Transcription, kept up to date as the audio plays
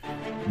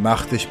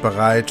Mach dich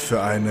bereit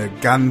für eine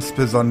ganz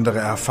besondere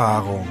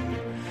Erfahrung.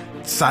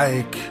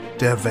 Zeig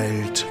der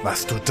Welt,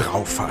 was du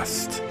drauf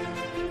hast.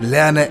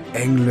 Lerne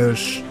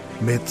Englisch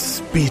mit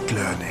Speed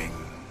Learning.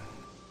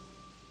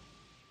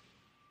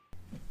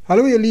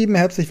 Hallo ihr Lieben,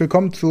 herzlich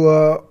willkommen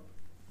zur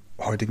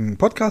heutigen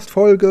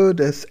Podcast-Folge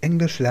des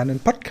Englisch lernen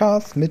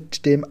Podcasts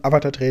mit dem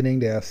Avatar-Training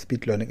der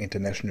Speed Learning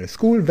International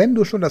School. Wenn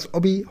du schon das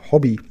Abi-Abo,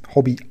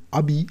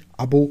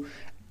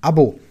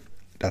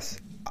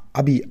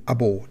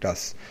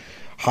 das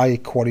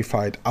High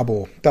Qualified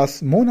Abo,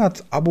 das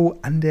Monatsabo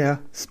an der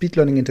Speed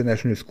Learning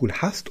International School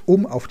hast,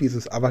 um auf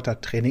dieses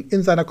Avatar-Training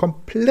in seiner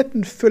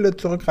kompletten Fülle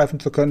zurückgreifen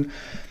zu können.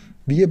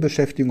 Wir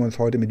beschäftigen uns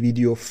heute mit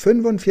Video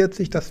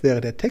 45. Das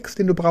wäre der Text,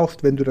 den du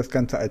brauchst, wenn du das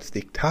Ganze als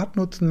Diktat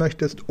nutzen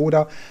möchtest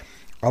oder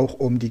auch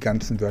um die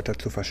ganzen Wörter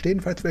zu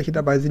verstehen, falls welche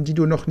dabei sind, die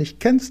du noch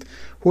nicht kennst.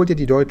 Hol dir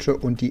die deutsche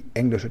und die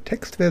englische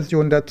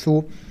Textversion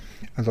dazu.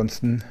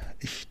 Ansonsten,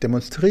 ich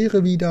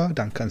demonstriere wieder,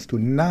 dann kannst du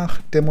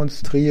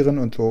nachdemonstrieren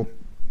und so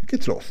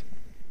geht's los.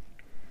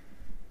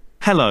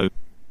 Hello.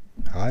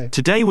 Hi.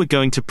 Today we're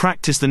going to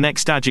practice the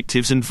next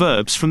adjectives and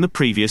verbs from the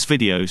previous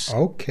videos.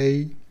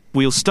 Okay.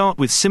 We'll start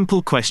with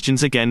simple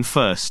questions again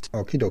first.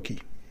 Okie dokie.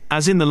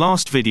 As in the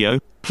last video,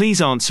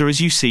 please answer as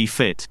you see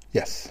fit.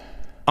 Yes.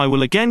 I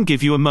will again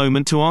give you a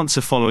moment to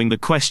answer following the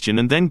question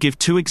and then give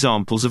 2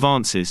 examples of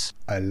answers.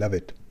 I love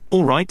it.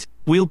 Alright,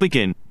 we'll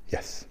begin.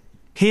 Yes.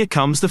 Here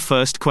comes the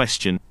first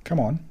question. Come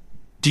on.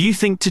 Do you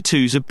think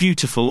tattoos are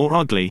beautiful or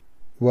ugly?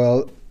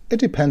 Well, it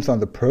depends on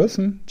the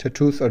person.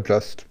 Tattoos are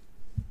just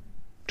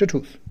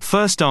tattoos.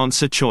 First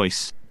answer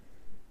choice.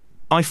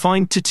 I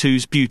find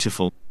tattoos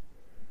beautiful.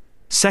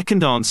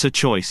 Second answer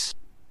choice.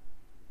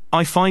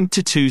 I find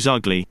tattoos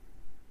ugly.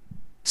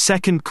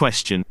 Second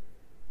question.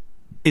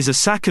 Is a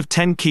sack of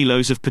 10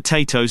 kilos of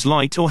potatoes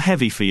light or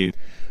heavy for you?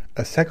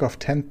 A sack of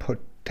 10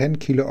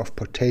 kilo of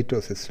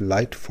potatoes is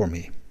light for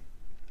me.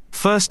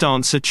 First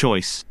answer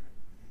choice.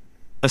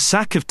 A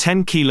sack of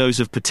 10 kilos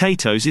of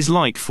potatoes is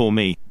light for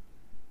me.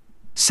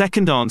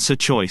 Second answer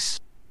choice.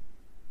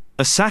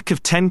 A sack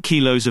of 10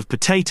 kilos of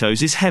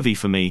potatoes is heavy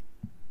for me.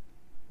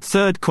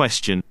 Third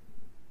question.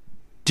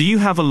 Do you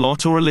have a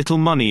lot or a little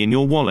money in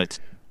your wallet?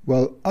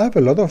 Well, I have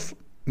a lot of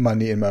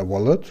money in my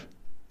wallet.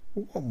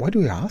 Why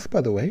do you ask,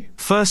 by the way?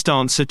 First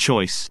answer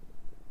choice.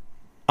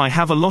 I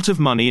have a lot of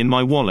money in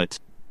my wallet.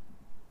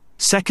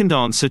 Second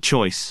answer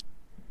choice.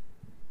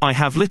 I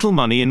have little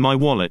money in my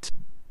wallet.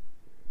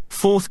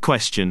 Fourth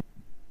question.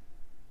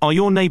 Are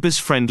your neighbors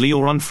friendly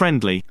or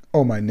unfriendly?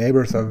 Oh, my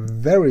neighbors are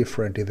very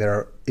friendly. They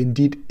are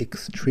indeed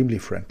extremely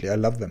friendly. I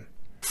love them.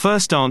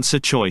 First answer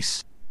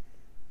choice.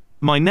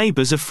 My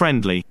neighbors are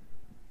friendly.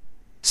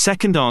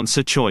 Second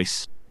answer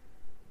choice.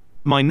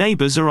 My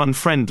neighbors are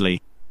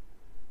unfriendly.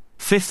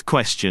 Fifth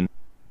question.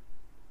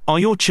 Are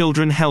your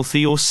children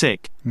healthy or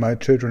sick? My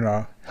children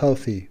are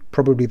healthy.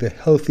 Probably the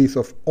healthiest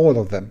of all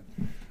of them.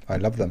 I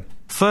love them.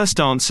 First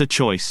answer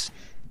choice.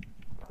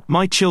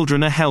 My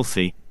children are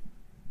healthy.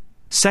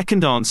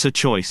 Second answer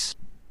choice.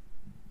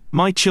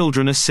 My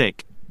children are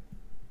sick.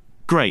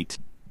 Great.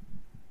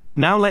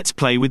 Now let's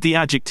play with the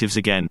adjectives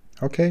again.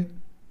 Okay.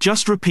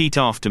 Just repeat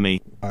after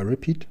me. I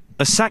repeat.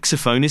 A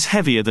saxophone is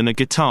heavier than a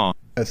guitar.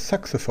 A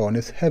saxophone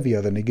is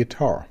heavier than a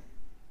guitar.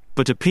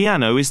 But a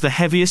piano is the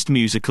heaviest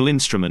musical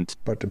instrument.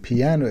 But the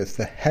piano is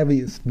the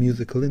heaviest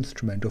musical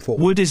instrument of all.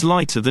 Wood is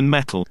lighter than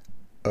metal.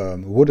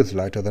 Wood is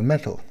lighter than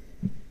metal.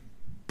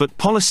 But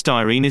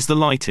polystyrene is the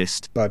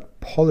lightest. But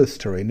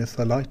polystyrene is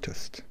the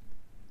lightest.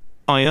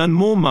 I earn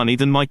more money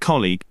than my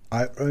colleague.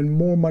 I earn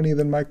more money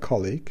than my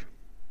colleague.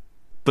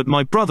 But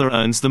my brother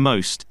earns the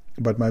most.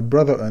 But my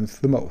brother earns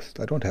the most.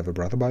 I don't have a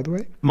brother, by the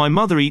way. My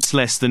mother eats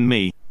less than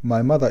me.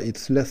 My mother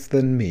eats less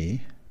than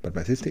me. But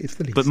my sister eats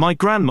the least. But my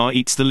grandma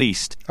eats the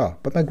least.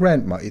 But my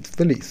grandma eats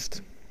the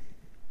least.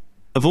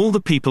 Of all the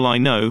people I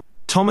know,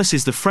 Thomas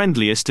is the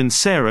friendliest and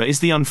Sarah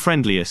is the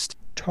unfriendliest.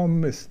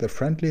 Tom is the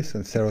friendliest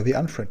and Sarah the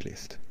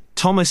unfriendliest.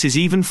 Thomas is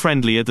even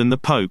friendlier than the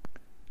Pope.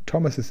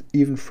 Thomas is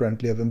even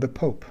friendlier than the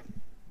Pope.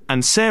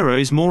 And Sarah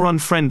is more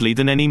unfriendly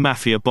than any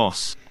mafia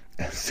boss.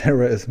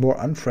 Sarah is more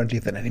unfriendly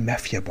than any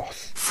mafia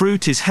boss.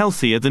 Fruit is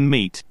healthier than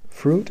meat.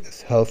 Fruit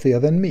is healthier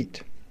than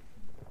meat.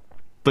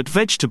 But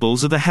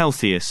vegetables are the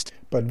healthiest.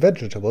 But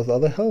vegetables are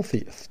the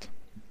healthiest.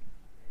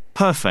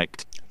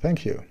 Perfect.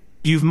 Thank you.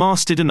 You've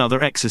mastered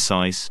another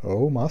exercise.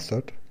 Oh,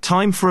 mastered.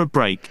 Time for a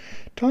break.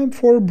 Time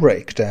for a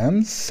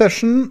breakdance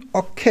session.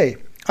 Okay,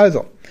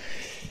 also.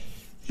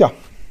 Ja,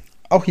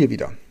 auch hier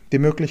wieder die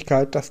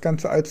Möglichkeit, das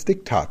Ganze als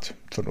Diktat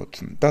zu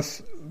nutzen.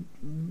 Das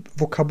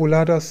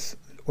Vokabular, das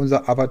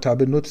unser Avatar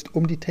benutzt,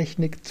 um die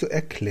Technik zu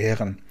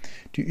erklären,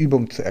 die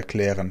Übung zu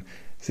erklären,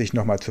 sich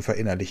nochmal zu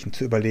verinnerlichen,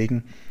 zu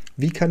überlegen,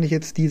 wie kann ich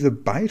jetzt diese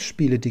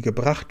Beispiele, die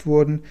gebracht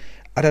wurden,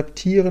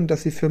 adaptieren,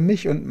 dass sie für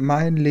mich und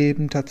mein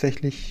Leben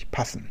tatsächlich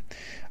passen.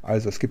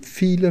 Also es gibt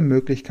viele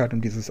Möglichkeiten,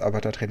 um dieses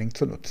Avatar-Training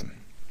zu nutzen.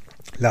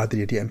 Lade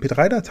dir die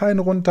MP3-Dateien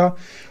runter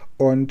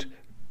und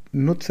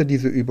nutze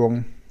diese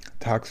Übung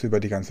tagsüber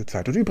die ganze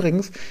Zeit. Und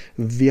übrigens,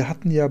 wir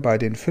hatten ja bei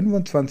den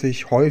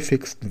 25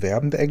 häufigsten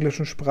Verben der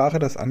englischen Sprache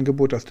das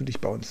Angebot, dass du dich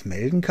bei uns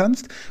melden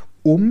kannst,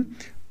 um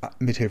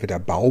mithilfe der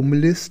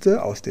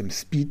Baumliste aus dem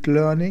Speed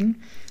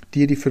Learning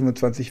dir die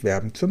 25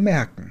 Verben zu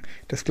merken.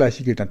 Das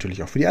gleiche gilt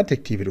natürlich auch für die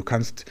Adjektive. Du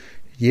kannst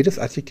jedes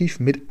Adjektiv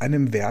mit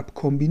einem Verb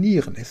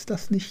kombinieren. Ist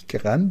das nicht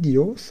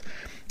grandios?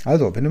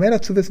 Also, wenn du mehr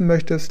dazu wissen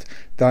möchtest,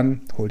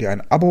 dann hol dir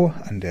ein Abo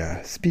an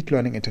der Speed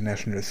Learning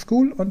International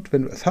School und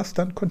wenn du es hast,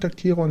 dann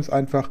kontaktiere uns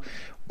einfach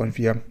und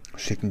wir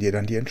schicken dir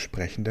dann die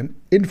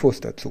entsprechenden Infos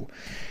dazu.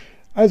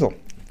 Also,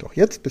 doch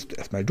jetzt bist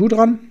erstmal du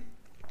dran.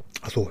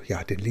 Achso,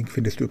 ja, den Link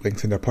findest du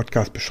übrigens in der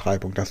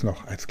Podcast-Beschreibung. Das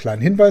noch als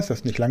kleinen Hinweis,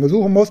 dass du nicht lange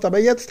suchen musst. Aber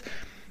jetzt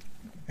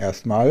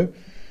erstmal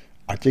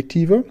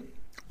Adjektive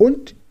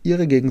und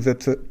ihre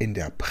Gegensätze in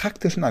der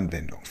praktischen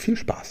Anwendung. Viel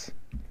Spaß!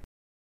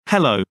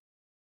 Hello.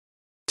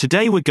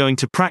 Today we're going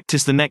to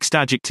practice the next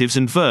adjectives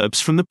and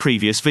verbs from the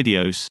previous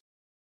videos.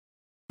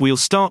 We'll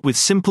start with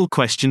simple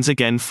questions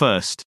again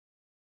first.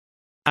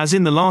 As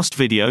in the last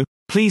video,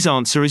 please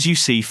answer as you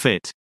see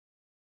fit.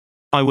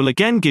 I will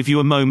again give you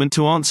a moment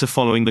to answer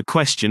following the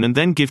question and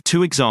then give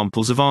 2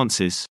 examples of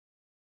answers.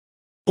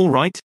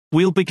 Alright,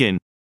 we'll begin.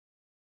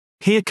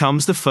 Here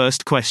comes the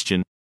first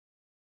question.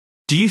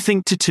 Do you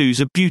think tattoos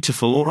are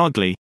beautiful or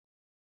ugly?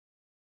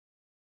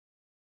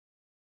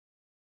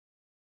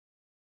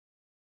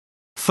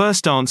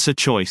 First answer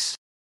choice.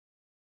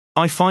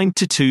 I find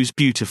tattoos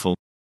beautiful.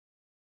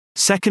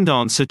 Second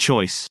answer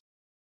choice.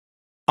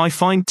 I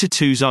find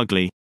tattoos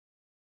ugly.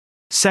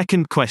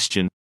 Second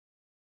question.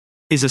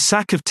 Is a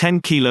sack of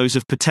 10 kilos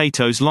of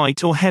potatoes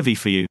light or heavy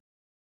for you?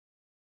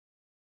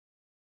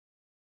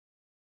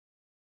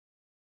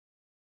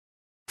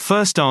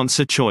 First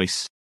answer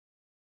choice.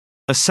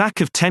 A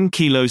sack of 10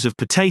 kilos of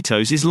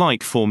potatoes is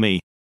light for me.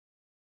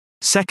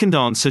 Second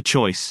answer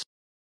choice.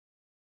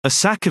 A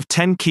sack of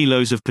 10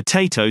 kilos of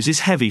potatoes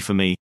is heavy for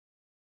me.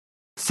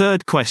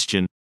 Third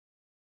question.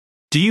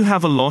 Do you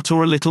have a lot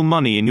or a little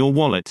money in your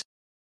wallet?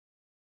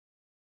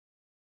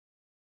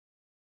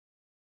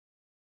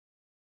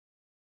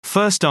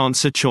 First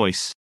answer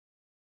choice.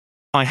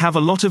 I have a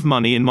lot of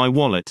money in my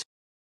wallet.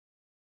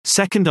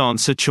 Second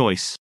answer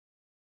choice.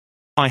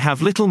 I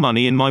have little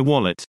money in my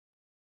wallet.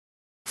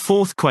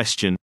 Fourth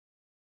question.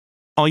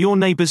 Are your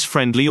neighbors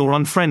friendly or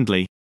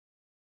unfriendly?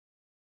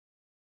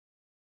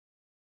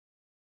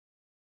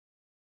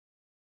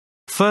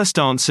 First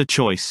answer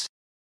choice.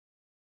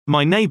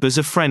 My neighbors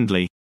are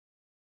friendly.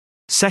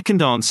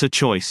 Second answer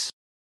choice.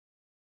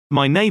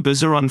 My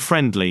neighbors are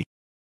unfriendly.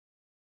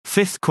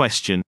 Fifth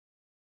question.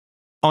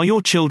 Are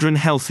your children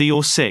healthy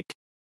or sick?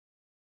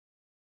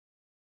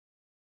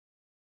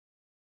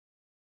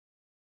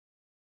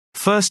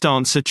 First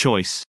answer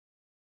choice.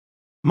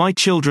 My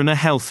children are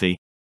healthy.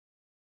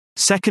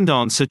 Second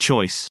answer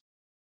choice.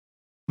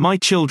 My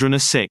children are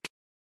sick.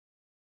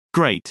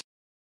 Great.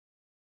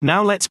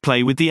 Now let's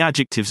play with the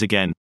adjectives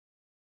again.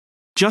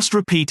 Just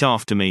repeat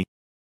after me.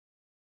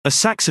 A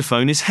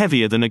saxophone is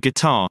heavier than a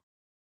guitar.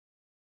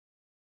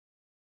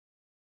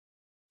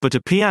 But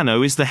a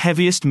piano is the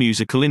heaviest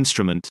musical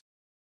instrument.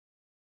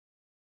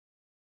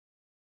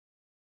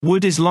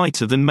 Wood is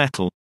lighter than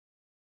metal.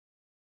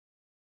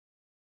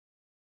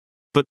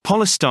 But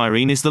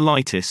polystyrene is the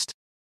lightest.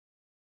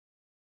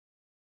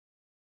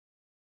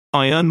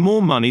 I earn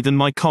more money than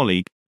my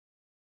colleague.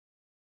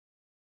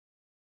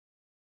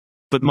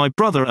 But my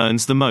brother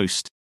earns the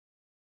most.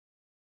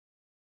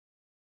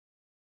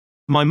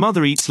 My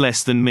mother eats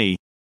less than me.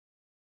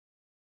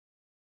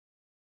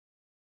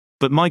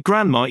 But my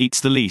grandma eats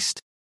the least.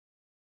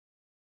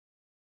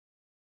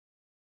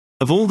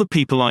 Of all the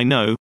people I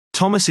know,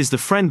 Thomas is the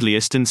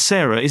friendliest and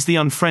Sarah is the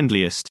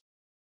unfriendliest.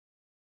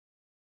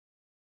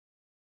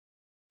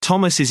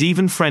 Thomas is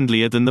even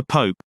friendlier than the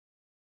Pope.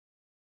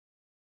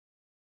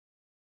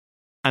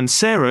 And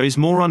Sarah is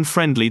more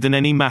unfriendly than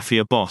any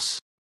mafia boss.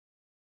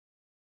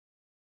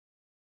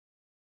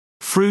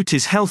 Fruit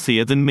is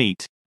healthier than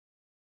meat.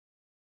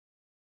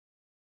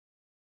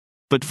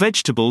 But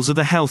vegetables are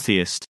the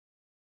healthiest.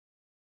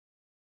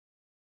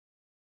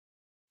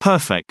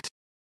 Perfect.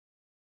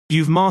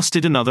 You've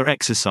mastered another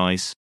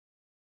exercise.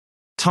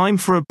 Time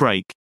for a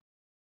break.